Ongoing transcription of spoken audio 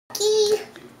Cheese.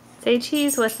 Say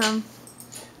cheese with them.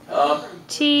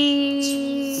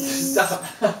 Cheese. Stop.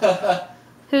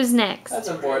 Who's next? That's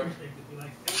important.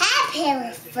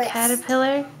 Caterpillar first.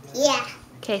 Caterpillar? Yeah.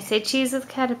 Okay, say cheese with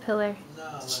caterpillar.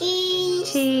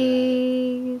 Cheese.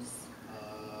 Cheese.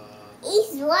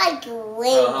 It's like a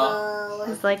rainbow.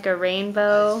 It's like a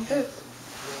rainbow.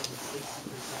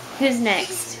 Who's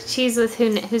next? Cheese with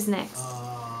who's next?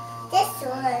 This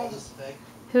one.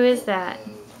 Who is that?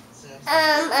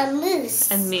 A moose.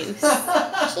 A moose.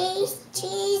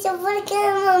 Cheese over the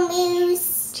camera,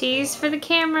 moose. Cheese for the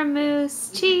camera, moose.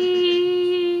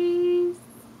 Cheese.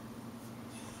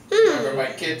 Remember,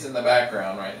 my kid's in the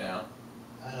background right now.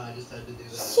 I know, I just had to do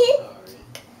that. Sorry. Sorry.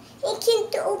 He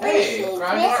can't open Hey, his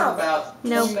Brian, it's mouth. about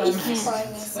No, he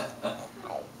can't.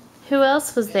 Who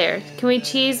else was there? Can we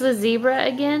cheese with zebra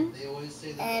again? They always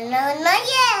say that No, not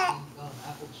yet.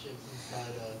 Apple chips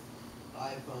inside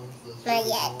iPhones. Those Not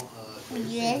yet.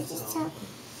 Yes.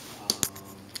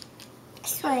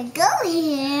 This one go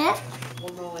here.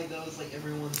 Well, no, like that was like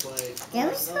everyone's like.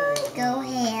 This one go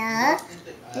here.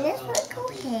 And this one go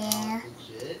here.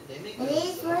 They make And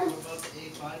this one about the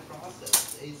A5 process,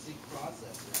 the A6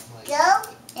 processor. I'm like, go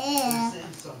they're here.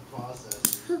 Samsung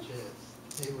processors, chips.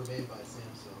 They were made by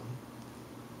Samsung.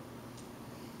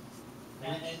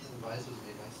 Everything in the device was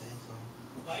made by Samsung.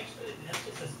 Well, actually, that's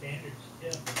just a standard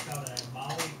chip. It's called a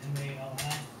Molly,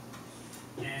 M-A-L-I.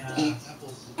 And,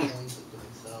 Apple's coins it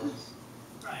themselves.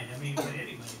 right, I mean, but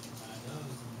anybody can buy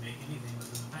those and make anything with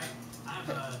them. In fact, I have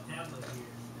a tablet here.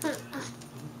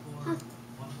 For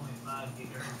 1.5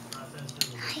 gigahertz processor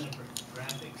with a separate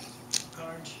graphics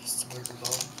card. What's it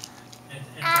called?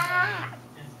 It's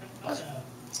called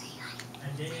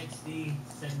a JXD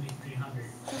 7300.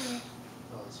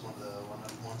 Oh, it's one of the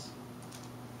 100 ones.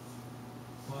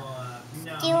 Well,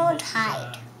 no. They won't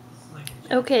hide.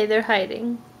 Okay, they're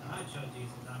hiding.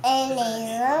 And they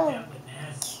won't Tablet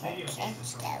has video catch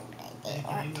control. them like They they can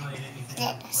want. emulate anything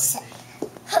on the PlayStation.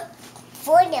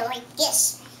 For them like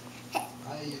this.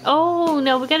 Oh,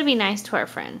 no, we gotta be nice to our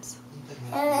friends.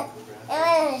 And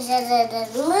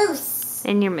the moose.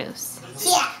 And your moose.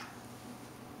 Yeah.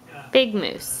 Big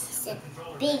moose. It's a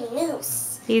big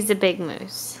moose. He's a big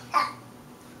moose.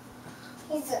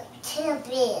 He's too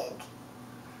big.